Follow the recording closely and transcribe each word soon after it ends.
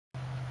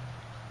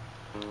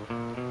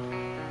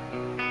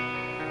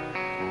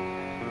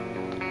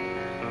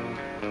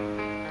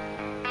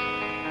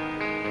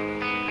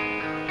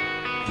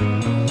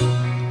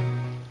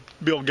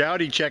Bill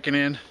Goudy checking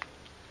in.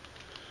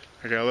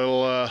 I got a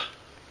little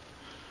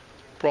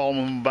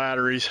problem with my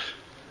batteries.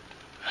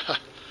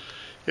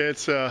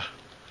 It's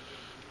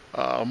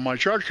my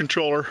charge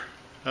controller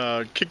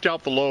kicked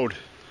out the load.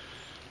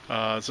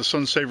 It's a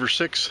Sunsaver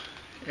 6,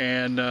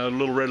 and a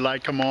little red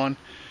light come on.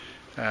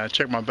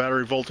 Check my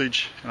battery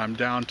voltage, and I'm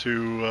down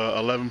to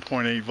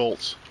 11.8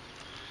 volts.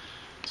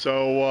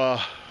 So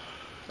I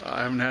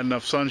haven't had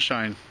enough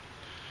sunshine.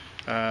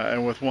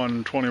 And with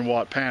one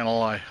 20-watt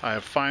panel, I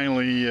have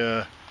finally,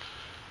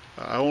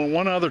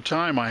 one other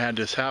time I had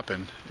this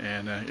happen,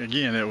 and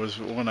again, it was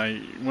when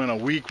I went a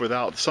week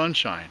without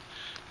sunshine.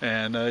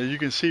 And you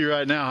can see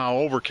right now how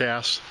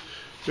overcast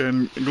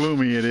and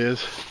gloomy it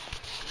is.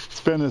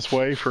 It's been this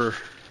way for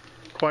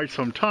quite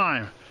some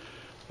time.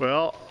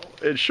 Well,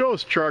 it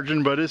shows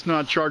charging, but it's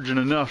not charging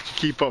enough to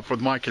keep up with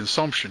my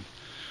consumption.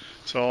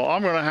 So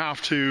I'm going to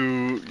have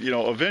to,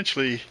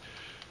 eventually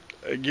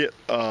get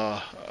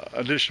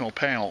additional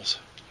panels.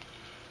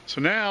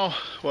 So now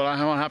what I'm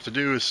going to have to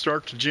do is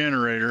start the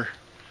generator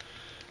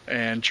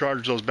and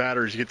charge those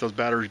batteries, get those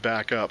batteries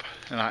back up.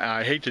 And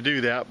I hate to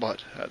do that,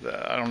 but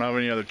I don't have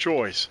any other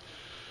choice.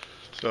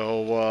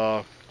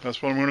 So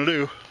that's what I'm going to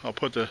do. I'll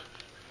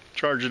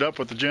charge it up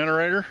with the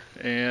generator,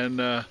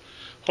 and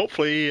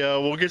hopefully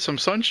we'll get some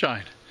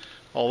sunshine.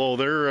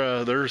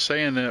 Although they're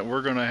saying that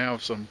we're going to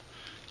have some,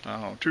 I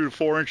don't know, 2 to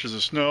 4 inches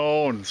of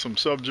snow and some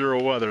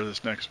sub-zero weather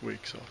this next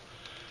week. So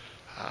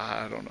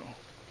I don't know.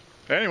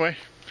 Anyway,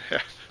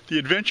 the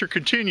adventure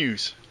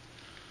continues.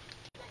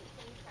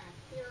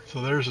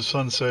 So there's a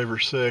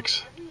Sunsaver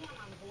 6.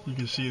 You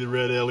can see the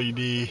red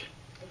LED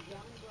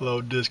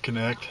load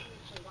disconnect.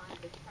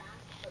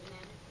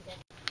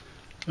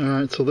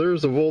 Alright, so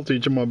there's the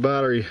voltage of my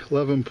battery,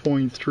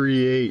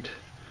 11.38.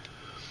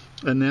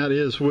 And that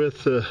is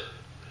with the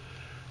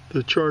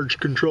charge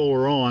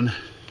controller on.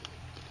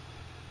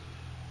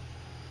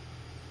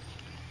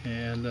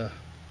 And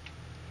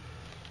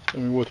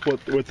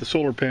with the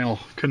solar panel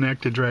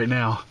connected right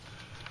now.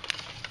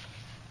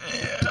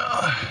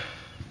 Yeah.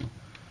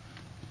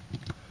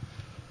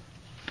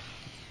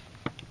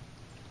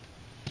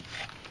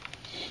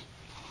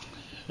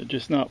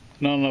 Just not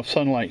enough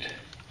sunlight to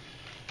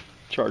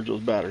charge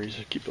those batteries,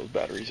 to keep those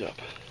batteries up.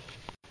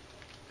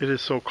 It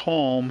is so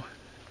calm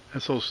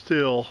and so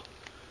still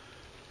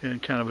in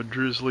kind of a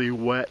drizzly,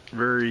 wet,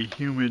 very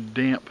humid,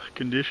 damp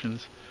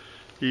conditions.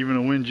 Even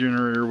a wind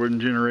generator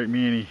wouldn't generate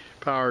me any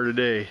power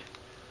today.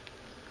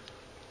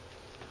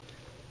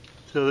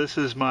 So this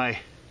is my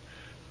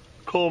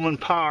Coleman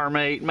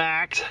PowerMate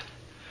Max,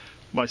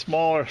 my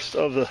smallest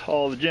of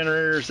all the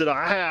generators that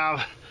I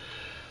have,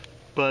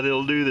 but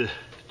it'll do the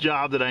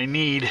job that I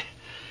need.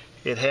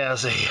 It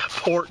has a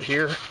port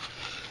here.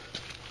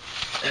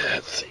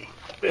 Let's see,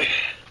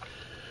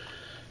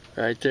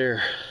 right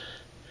there,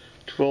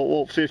 12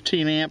 volt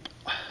 15 amp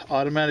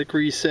automatic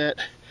reset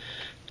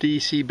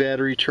DC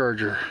battery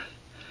charger,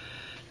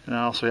 and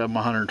I also have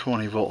my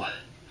 120 volt.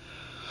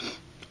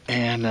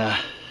 And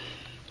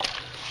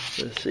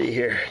let's see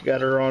here,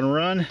 got her on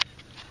run.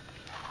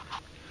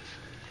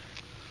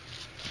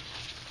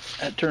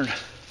 I turned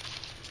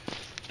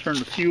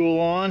the fuel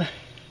on.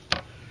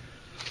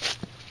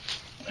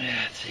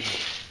 Let's see,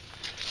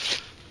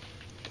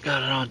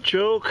 got it on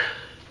choke.